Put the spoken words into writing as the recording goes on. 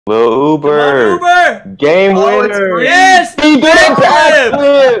Lil Come on, Uber, Uber! game Oh, it's winner. green. Yes! He did it, Backflip!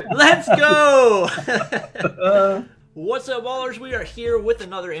 backflip! Let's go! What's up, ballers? We are here with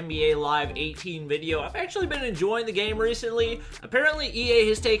another NBA Live 18 video. I've actually been enjoying the game recently. Apparently, EA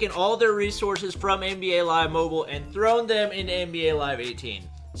has taken all their resources from NBA Live Mobile and thrown them into NBA Live 18.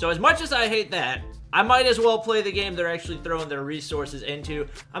 So as much as I hate that, I might as well play the game they're actually throwing their resources into.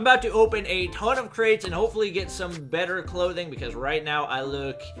 I'm about to open a ton of crates and hopefully get some better clothing because right now I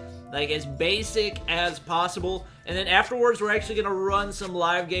look like as basic as possible. And then afterwards, we're actually going to run some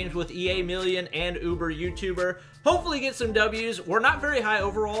live games with EA Million and Uber YouTuber. Hopefully get some W's. We're not very high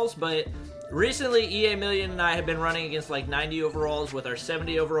overalls, but recently EA Million and I have been running against like 90 overalls with our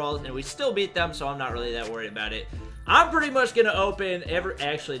 70 overalls, and we still beat them, so I'm not really that worried about it. I'm pretty much going to open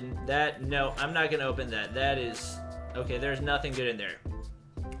no, I'm not going to open that. That is, okay, there's nothing good in there.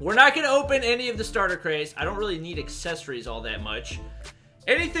 We're not going to open any of the starter crates. I don't really need accessories all that much.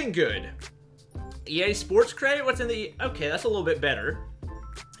 Anything good? EA Sports crate? What's in the, okay, that's a little bit better.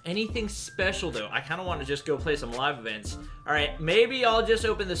 Anything special, though? I kind of want to just go play some live events. All right, maybe I'll just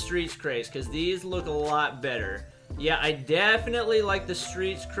open the Streets crates because these look a lot better. Yeah, I definitely like the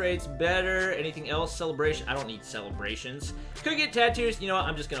Streets crates better. Anything else? Celebration? I don't need celebrations. Could get tattoos. You know what?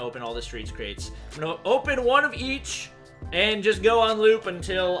 I'm just going to open all the Streets crates. I'm going to open one of each and just go on loop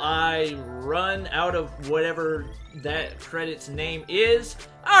until I run out of whatever that credit's name is.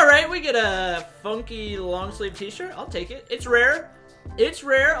 All right, we get a funky long sleeve t-shirt. I'll take it. It's rare. It's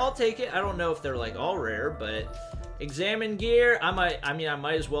rare. I'll take it. I don't know if they're like all rare, but examine gear. I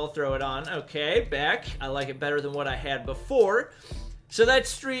might as well throw it on. Okay, back. I like it better than what I had before. So that's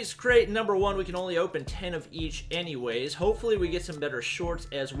Streets crate number 1. We can only open 10 of each anyways. Hopefully we get some better shorts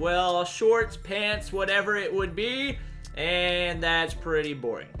as well. Shorts, pants, whatever it would be. And that's pretty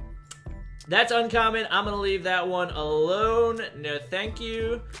boring. That's uncommon. I'm going to leave that one alone. No, thank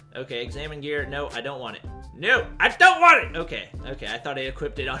you. Okay, examine gear. No, I don't want it. No, I don't want it. Okay, I thought I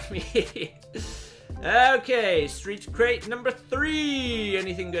equipped it on me. Okay, Streets crate number 3.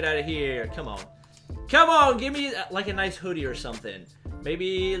 Anything good out of here? Come on. Come on, give me like a nice hoodie or something.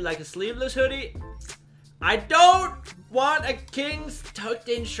 Maybe like a sleeveless hoodie. I don't want a Kings tucked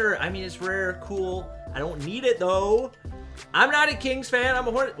in shirt. I mean, it's rare, cool. I don't need it though. I'm not a Kings fan. I'm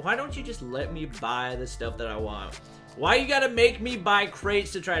a Hornet. Why don't you just let me buy the stuff that I want? Why you gotta make me buy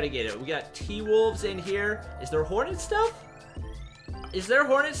crates to try to get it? We got T-Wolves in here. Is there Hornet stuff? Is there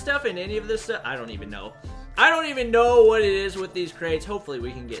Hornet stuff in any of this stuff? I don't even know. I don't even know what it is with these crates. Hopefully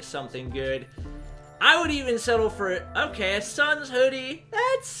we can get something good. I would even settle for, okay, a Suns hoodie.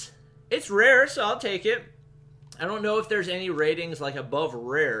 It's rare, so I'll take it. I don't know if there's any ratings like above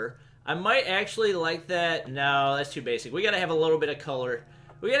rare. I might actually like that. No, that's too basic. We gotta have a little bit of color.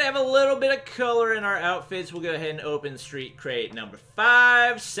 We gotta have a little bit of color in our outfits. We'll go ahead and open Street crate number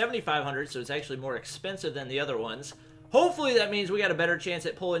 5. 7,500, so it's actually more expensive than the other ones. Hopefully that means we got a better chance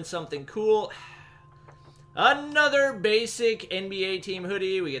at pulling something cool. Another basic NBA team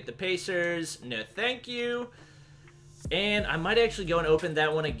hoodie. We get the Pacers. No, thank you. And I might actually go and open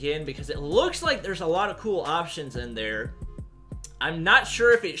that one again because it looks like there's a lot of cool options in there. I'm not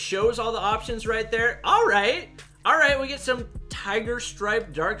sure if it shows all the options right there. All right, we get some tiger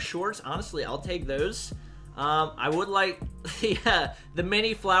striped dark shorts. Honestly, I'll take those. I would like, yeah, the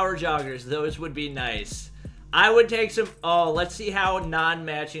mini flower joggers. Those would be nice. I would take some, oh, let's see how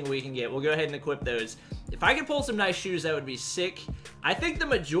non-matching we can get. We'll go ahead and equip those. If I can pull some nice shoes, that would be sick. I think the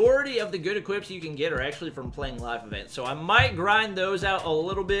majority of the good equips you can get are actually from playing live events. So I might grind those out a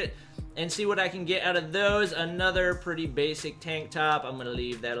little bit and see what I can get out of those. Another pretty basic tank top. I'm going to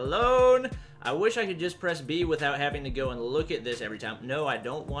leave that alone. I wish I could just press B without having to go and look at this every time. No, I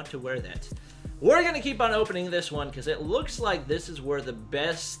don't want to wear that. We're going to keep on opening this one because it looks like this is where the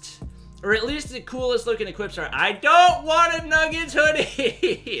best, or at least the coolest looking equips are. I don't want a Nuggets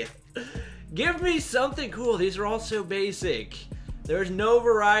hoodie. Give me something cool. These are all so basic. There's no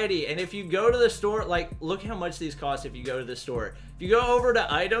variety. And if you go to the store, like, look how much these cost if you go to the store. If you go over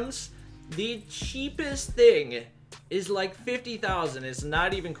to items, the cheapest thing is like 50,000. It's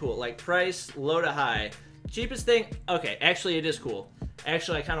not even cool. Like price, low to high. Cheapest thing, okay, actually it is cool.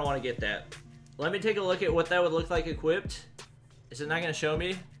 Actually, I kind of want to get that. Let me take a look at what that would look like equipped. Is it not going to show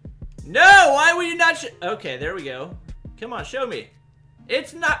me? No, why would you not okay, there we go. Come on, show me.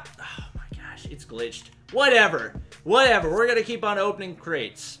 It's not, oh my gosh, it's glitched. Whatever, we're going to keep on opening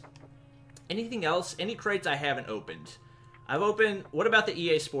crates. Anything else? Any crates I haven't opened? I've opened, what about the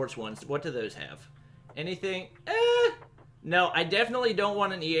EA Sports ones? What do those have? Anything? No, I definitely don't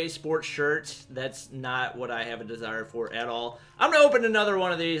want an EA Sports shirt. That's not what I have a desire for at all. I'm going to open another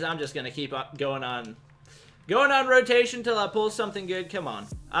one of these. I'm just going to keep going on Going on rotation till I pull something good. Come on.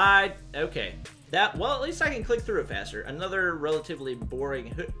 Okay. Well, at least I can click through it faster. Another relatively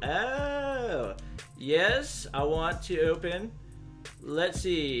boring oh. Yes, I want to open. Let's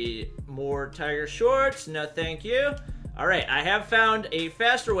see. More Tiger shorts. No, thank you. All right, I have found a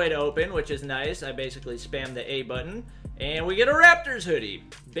faster way to open, which is nice. I basically spam the A button, and we get a Raptors hoodie.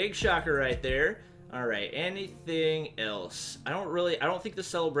 Big shocker right there. All right, anything else? I don't think the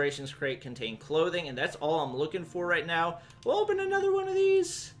Celebrations crate contain clothing, and that's all I'm looking for right now. We'll open another one of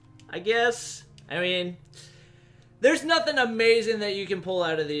these, I guess. I mean, there's nothing amazing that you can pull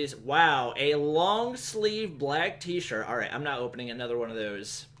out of these. Wow, a long sleeve black t-shirt. All right, I'm not opening another one of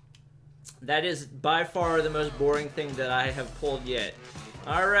those. That is by far the most boring thing that I have pulled yet.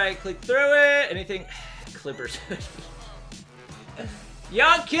 All right, click through it. Anything? Clippers hoodie.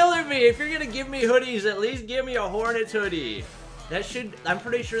 Y'all killing me. If you're going to give me hoodies, at least give me a Hornets hoodie. I'm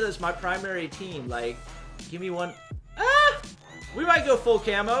pretty sure that's my primary team. Like, give me one. Ah! We might go full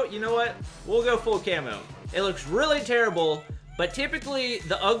camo. You know what? We'll go full camo. It looks really terrible, but typically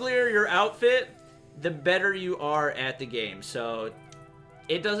the uglier your outfit, the better you are at the game. So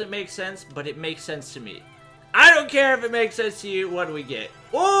it doesn't make sense, but it makes sense to me. I don't care if it makes sense to you. What do we get?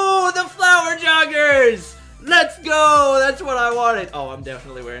 Oh, the flower joggers! Let's go! That's what I wanted. Oh, I'm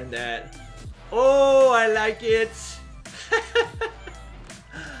definitely wearing that. Oh, I like it.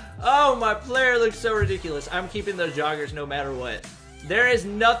 Oh, my player looks so ridiculous. I'm keeping those joggers no matter what. There is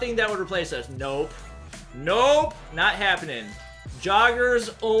nothing that would replace us. Nope. Nope. Not happening.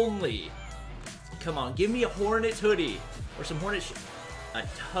 Joggers only. Come on, give me a Hornets hoodie. Or some Hornets... A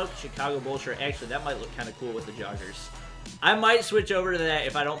tucked Chicago Bulls shirt. Actually, that might look kind of cool with the joggers. I might switch over to that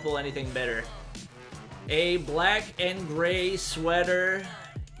if I don't pull anything better. A black and gray sweater.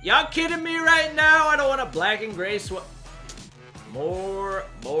 Y'all kidding me right now? I don't want a black and gray sweater. More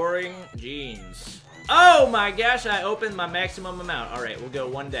boring jeans. Oh my gosh, I opened my maximum amount. All right, we'll go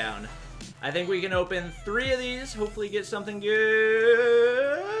one down. I think we can open 3 of these. Hopefully get something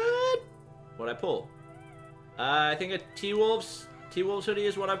good. What'd I pull? I think a T-Wolves hoodie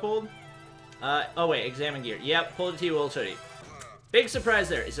is what I pulled. Oh wait, examine gear. Yep, pulled a T-Wolves hoodie. Big surprise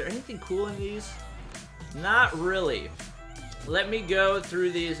there. Is there anything cool in these? Not really. Let me go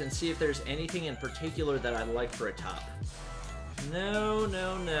through these and see if there's anything in particular that I'd like for a top. No,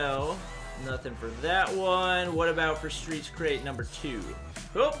 no, no. Nothing for that one. What about for Streets Crate number 2?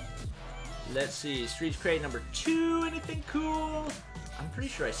 Oh, let's see. Streets Crate number 2. Anything cool? I'm pretty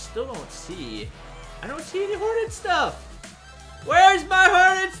sure I still don't see. I don't see any Hornet stuff. Where's my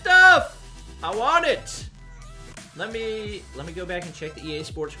Hornet stuff? I want it. Let me go back and check the EA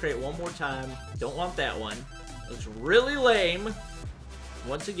Sports Crate one more time. Don't want that one. Looks really lame.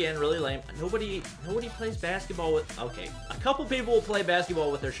 Once again, really lame. Nobody plays basketball with... Okay, a couple people will play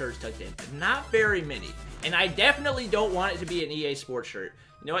basketball with their shirts tucked in, but not very many. And I definitely don't want it to be an EA Sports shirt.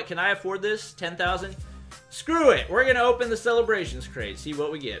 You know what? Can I afford this? 10,000? Screw it. We're going to open the Celebrations crate. See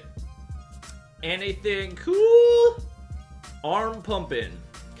what we get. Anything cool? Arm pumping.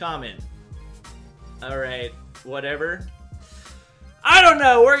 Common. Alright. Whatever. I don't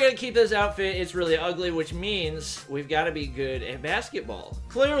know. We're going to keep this outfit. It's really ugly, which means we've got to be good at basketball.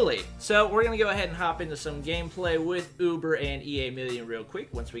 Clearly. So we're going to go ahead and hop into some gameplay with Uber and EA Million real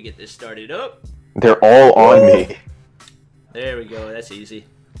quick once we get this started up. They're all on me. There we go. That's easy.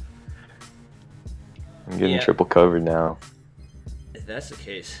 I'm getting triple covered now. If that's the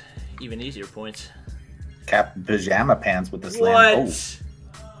case, even easier points. Captain Pajama Pants with the slam. What?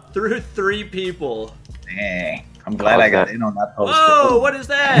 Oh. Through 3 people. Dang. I'm glad I got in on that post. Whoa, what is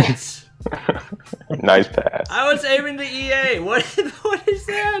that? Nice pass. I was aiming to EA. What is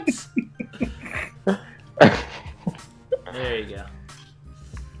that? There you go.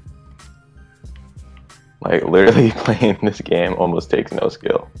 Like, literally playing this game almost takes no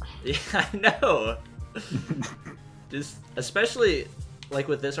skill. Yeah, I know. Just, especially, like,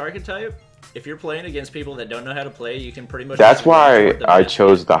 with this archetype, if you're playing against people that don't know how to play, you can pretty much... That's why I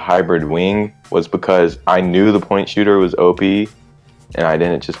chose the hybrid wing, was because I knew the point shooter was OP, and I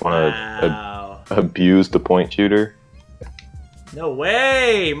didn't just want to abuse the point shooter. No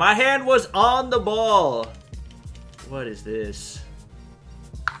way! My hand was on the ball! What is this?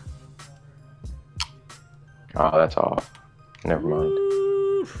 Oh, that's off. Never mind.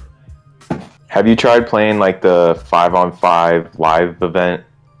 Oof. Have you tried playing, like, the 5-on-5 live event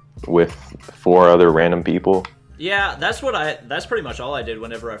with 4 other random people? Yeah, that's pretty much all I did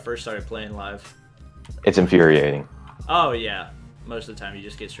whenever I first started playing live. It's infuriating. Oh yeah, most of the time you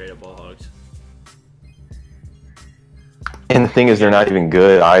just get straight up ball hogs. And the thing is, they're not even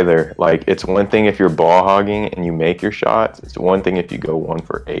good either. Like, it's one thing if you're ball hogging and you make your shots. It's one thing if you go 1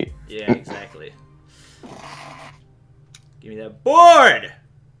 for 8. Yeah, exactly. Give me that board!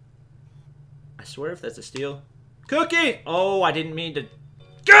 I swear if that's a steal. Cookie! Oh, I didn't mean to...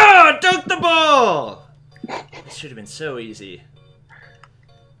 God, dunk the ball! This should have been so easy.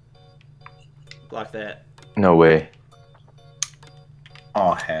 Block that. No way.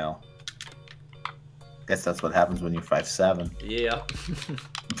 Oh, hell. Guess that's what happens when you're 5'7". Yeah.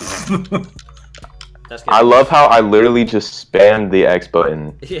 That's good. I love how I literally just spammed the X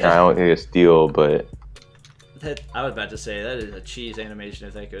button. Yeah. I don't get a steal, but That, I was about to say, that is a cheese animation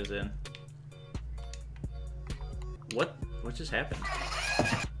if that goes in. What just happened?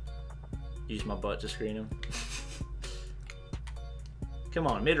 Use my butt to screen him. Come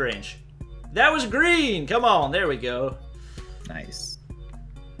on, mid-range. That was green! Come on, there we go. Nice.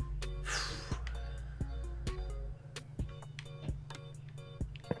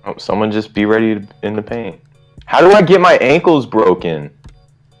 oh, someone just be ready in the paint. How do I get my ankles broken?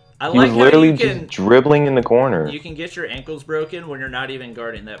 I He like was how literally you just can, dribbling in the corner. you can get your ankles broken when you're not even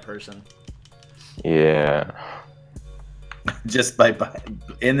guarding that person. Yeah. Just by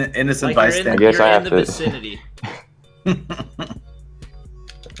innocent Like you're in, bystander. I guess you're I in have the to- vicinity.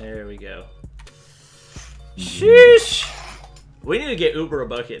 There we go. Sheesh! We need to get Uber a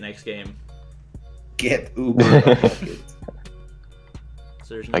bucket next game. Get Uber.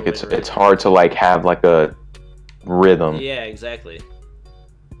 So there's no Like way it's to it's hard to like have like a rhythm. Yeah, exactly.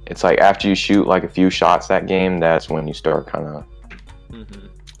 It's like after you shoot like a few shots that game, that's when you start kind of. Mm-hmm.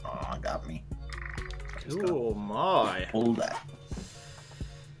 Oh, got me. Oh my. Pull that.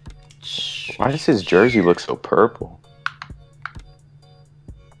 Why does his jersey look so purple?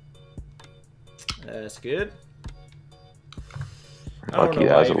 That's good. Lucky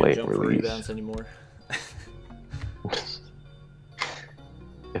that was a I late jump for release. rebounds anymore.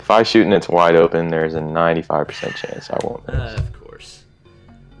 If I shoot and it's wide open, there's a 95% chance I won't miss. Of course.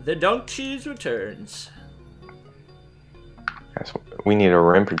 The dunk cheese returns. We need a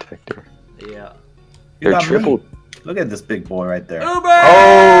rim protector. Yeah. You They're got triple. me. Look at this big boy right there. Uber!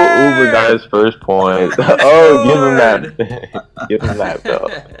 Oh, Uber got his first point. Oh, give him that. Give him that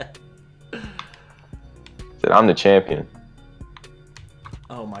belt. Said I'm the champion.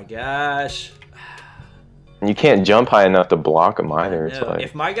 Oh my gosh. And you can't jump high enough to block him either. It's No, like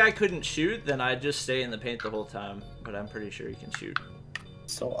if my guy couldn't shoot, then I'd just stay in the paint the whole time. But I'm pretty sure he can shoot.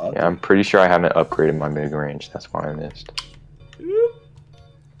 So ugly. yeah, I'm pretty sure I haven't upgraded my mid range. That's why I missed. Oop.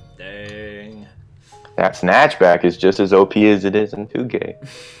 Dang. That snatchback is just as OP as it is in 2K.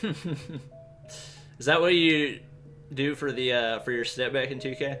 Is that what you do for the for your step back in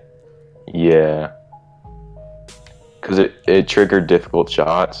 2K? Yeah. Cause it triggered difficult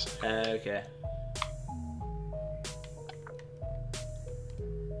shots. Okay.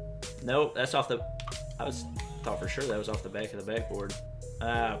 Nope, that's off the. Thought for sure that was off the back of the backboard.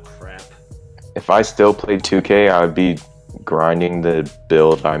 Oh crap. If I still played 2K, I would be grinding the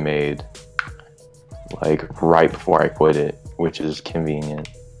build I made like right before I quit it, which is convenient.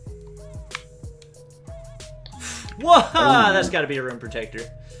 Whoa! That's got to be a rim protector.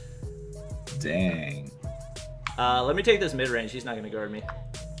 Dang. Let me take this mid range. He's not gonna guard me.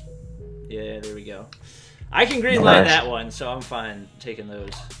 Yeah, there we go. I can green light Nice. that one, so I'm fine taking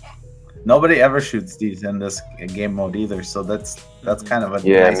those. Nobody ever shoots these in this game mode either, so that's kind of a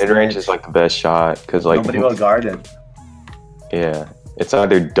Yeah, nice mid range edge. is like the best shot because like Nobody will guard it. yeah, it's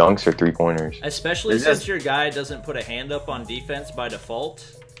either dunks or 3-pointers. Especially It's since just- your guy doesn't put a hand up on defense by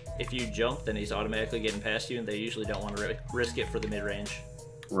default. If you jump, then he's automatically getting past you, and they usually don't want to risk it for the mid range.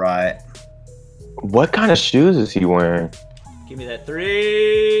 Right. What kind of shoes is he wearing? Give me that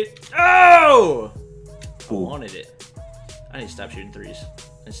three. Oh! I Ooh. wanted it. I need to stop shooting threes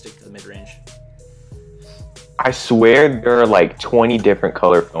and stick to the mid range. I swear there are like 20 different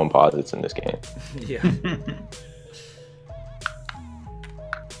color film posits in this game. Yeah.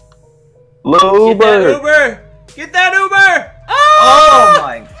 Low Get that Uber! Uber! Get that Uber! Oh Oh!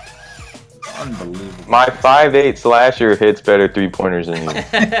 my! Unbelievable. My 5'8" slasher hits better 3-pointers than you.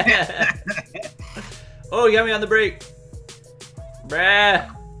 Oh, you got me on the break.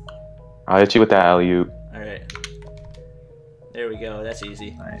 Bruh. I'll hit you with that alley-oop. Alright. There we go. That's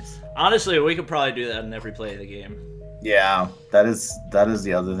easy. Nice. Honestly, we could probably do that in every play of the game. Yeah, that is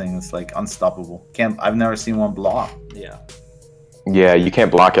the other thing. It's like unstoppable. I've never seen one block. Yeah. Yeah, you can't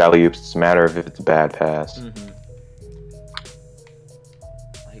block alley-oops. It's a matter of if it's a bad pass. Mm-hmm.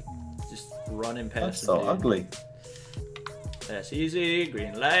 Like, just running past That's the so dude. ugly. That's easy.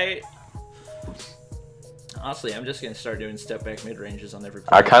 Green light. Honestly, I'm just gonna start doing step back mid ranges on every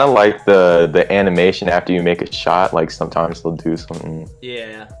play. I kind of like the animation after you make a shot. Like sometimes they'll do something.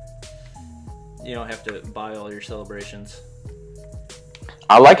 Yeah. You don't have to buy all your celebrations.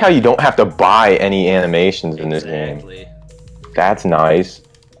 I like how you don't have to buy any animations in this game. Exactly. That's nice.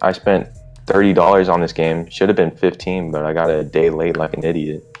 I spent $30 on this game. Should have been 15, but I got it a day late like an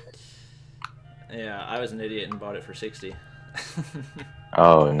idiot. Yeah, I was an idiot and bought it for 60.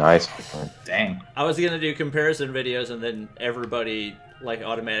 Oh, nice. Dang. I was gonna do comparison videos, and then everybody like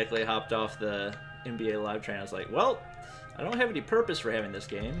automatically hopped off the NBA Live train. I was like, well, I don't have any purpose for having this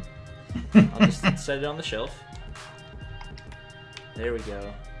game. I'll just set it on the shelf. There we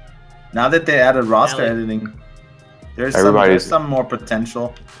go. Now that they added roster Ellie. editing, there's Everybody's- some more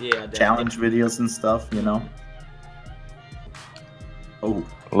potential Yeah, definitely. challenge videos and stuff, you know. Oh,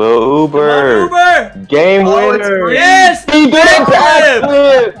 Lil Come on, Uber. Uber! Game Oh, it's winner. green. Yes! He did it,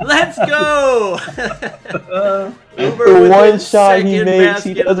 Backflip! backflip. Let's go! Uber The with one his shot he second makes,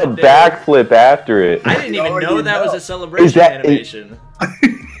 he basket does a of the day. backflip after it. I didn't even Oh, know you that was know. a celebration Is that- animation.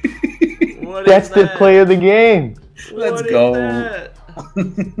 What That's is the that? play of the game. Let's What is go. that?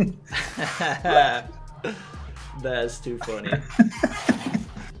 That's too funny.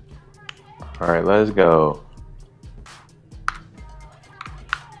 All right, let's go.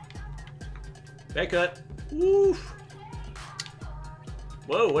 Back cut. Woof.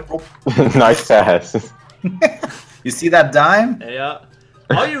 Whoa, what? Nice pass. you see that dime? Yeah.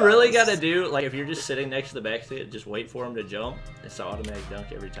 All you really gotta do, like, if you're just sitting next to the basket, just wait for him to jump. It's an automatic dunk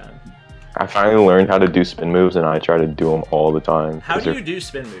every time. I finally learned how to do spin moves, and I try to do them all the time. How 'Cause do they're- you do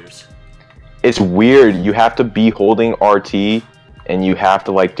spin moves? It's weird. You have to be holding RT, and you have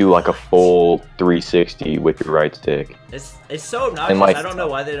to like do like a full 360 with your right stick. It's so obnoxious. like- I don't know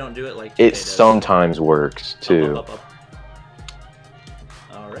why they don't do it like 2K It does. sometimes works too. Up.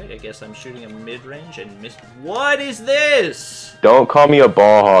 Alright, I guess I'm shooting a mid-range and missed. What is this? Don't call me a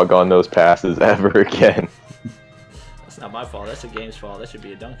ball hog on those passes ever again. That's not my fault. That's the game's fault. That should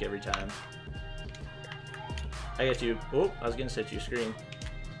be a dunk every time. I got you. Oh, I was gonna set you a screen.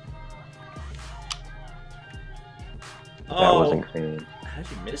 That Oh, wasn't green. how'd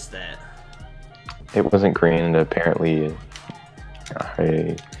you miss that? It wasn't green, and apparently, I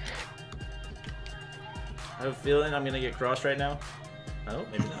I have a feeling I'm gonna get crossed right now. Oh,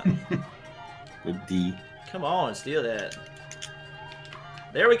 maybe not. With D. Come on, steal that.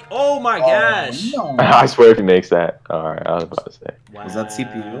 There we go. Oh my gosh! Oh, I swear if he makes that. All right, I was about to say Wow. Was that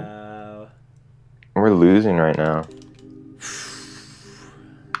CPU? we're losing right now.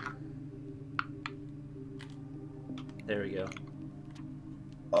 There we go.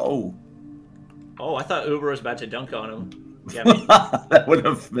 Oh. Oh, I thought Uber was about to dunk on him. Got me. That would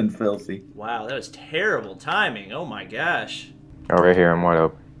have been filthy. Wow, that was terrible timing. Oh my gosh. Oh, right here, I'm wide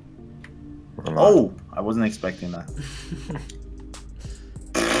open. Never mind. Oh, I wasn't expecting that.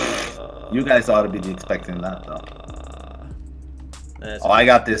 You guys ought to be expecting that, though. That's Oh, I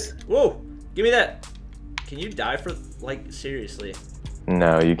got this. Whoa! Give me that! Can you die for, like, seriously?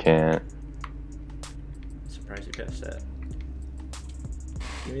 No, you can't. Surprised you passed that.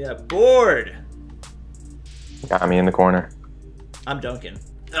 Give me that board! Got me in the corner. I'm dunking.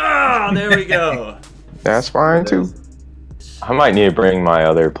 Ah, there we go! That's fine too. I might need to bring my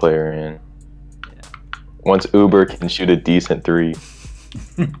other player in. Yeah. Once Uber can shoot a decent three.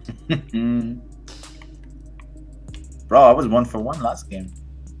 Bro, I was 1 for 1 last game.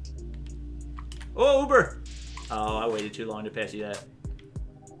 Oh, Uber! Oh, I waited too long to pass you that.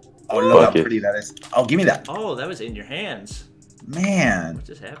 Oh, look how Bucket. pretty that is. Oh, give me that. Oh, that was in your hands. Man, What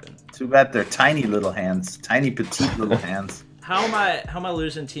just happened? too bad they're tiny little hands. Tiny, petite little hands. How am I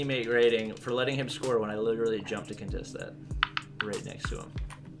losing teammate rating for letting him score when I literally jumped to contest that right next to him?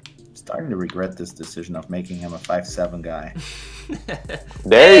 Starting to regret this decision of making him a 5'7" guy.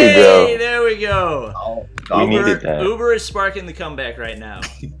 There you go. Hey, there we go. Oh, We God. needed that. Uber is sparking the comeback right now.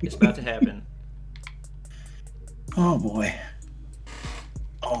 It's about to happen. Oh, boy.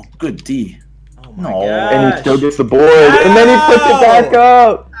 Oh, good D. Oh my No. gosh. And he still gets the board, and then he puts it back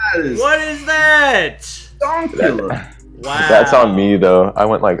up. That is What is that? donkular. Wow. That's on me though. I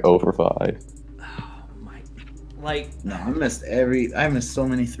went like 0 for 5. Oh my. Like, No, I missed so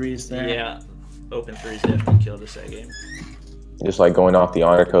many threes there. yeah. Open threes definitely killed us that game. Just like going off the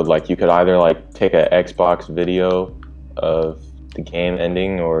honor code, like you could either like take a Xbox video of the game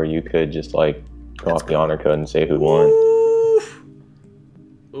ending, or you could just like go off the honor code and say who won. Oof.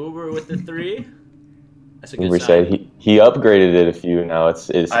 Uber with the 3. That's a good Uber sign. said he upgraded it a few. Now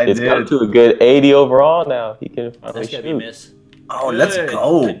it's I got did. to a good 80 overall now. He can finally That's gotta be shoot. miss. Oh, let's Good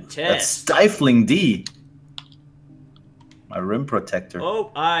go. contest. That's stifling D. My rim protector.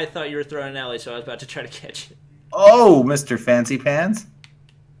 Oh, I thought you were throwing an alley, so I was about to try to catch it. Oh, Mr. Fancy Pants.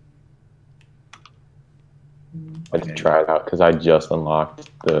 I just tried it out because I just unlocked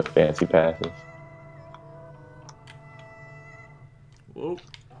the fancy passes. Whoop.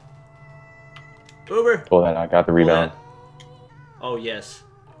 Uber. Pull that. I got the rebound. Oh, yes.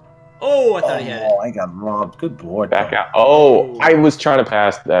 Oh, I thought he had it. Oh, I got robbed. Good board. Back though. out. Oh, I was trying to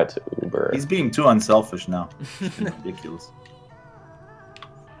pass that to Uber. He's being too unselfish now. It's ridiculous.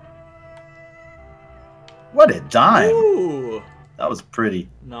 What a dime. Ooh. That was pretty.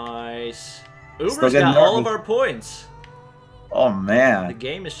 Nice. Still Uber's getting got all of nervous. our points. Oh, The man.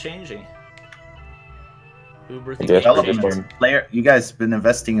 game is changing. Uber the Yes, game development. changer. Player, you guys been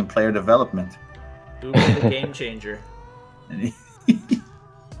investing in player development. Uber the game changer.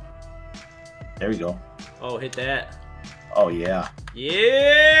 There we go. Oh, hit that. Oh, yeah.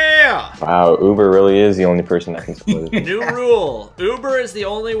 Yeah! Wow, Uber really is the only person that can score this. New rule. Uber is the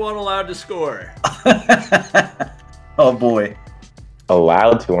only one allowed to score. Oh, boy.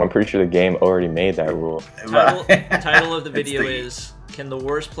 Allowed to. I'm pretty sure the game already made that rule. Title of the It's video the- is, can the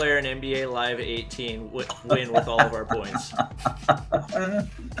worst player in NBA Live 18 win with all of our points?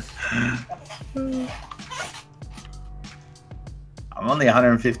 I'm only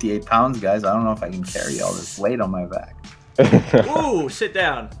 158 pounds, guys. I don't know if I can carry all this weight on my back. Ooh, sit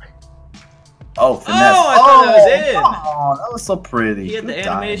down. Oh, finesse. I thought that was in. Oh, that was so pretty. He had the Good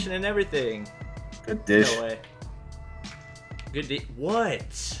time. animation and everything. Good dish. No way. What? I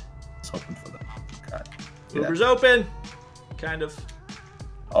was hoping for that. God. Uber's open. Kind of.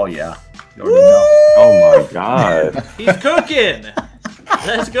 Oh, yeah. You already know. Oh my god. He's cooking.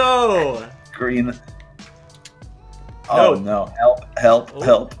 Let's go. Green. Oh, no. Help, help, Oh.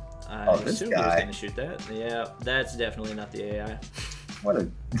 help. I Oh, this assumed he was guy. going to shoot that. Yeah, that's definitely not the AI. What a...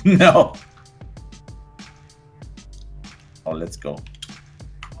 No. Oh, let's go.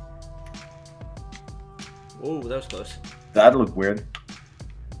 Ooh, that was close. That looked weird.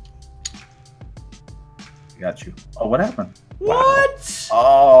 Got you. Oh, what happened? What?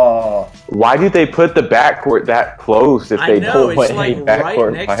 Oh. Why did they put the backcourt that close if I they know, don't it's want like any right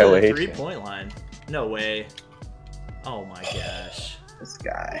backcourt next to the violation? 3-point line. No way. Oh my gosh. This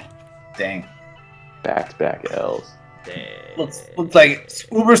guy. Dang. Back-to-back L's. Dang. Looks like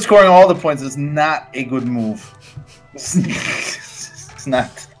Uber scoring all the points is not a good move. It's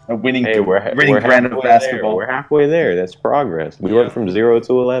not a winning, Hey, we're winning brand of halfway basketball. there. We're halfway there. That's progress. We Yeah. went from 0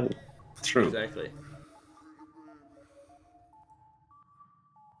 to 11. True. Exactly.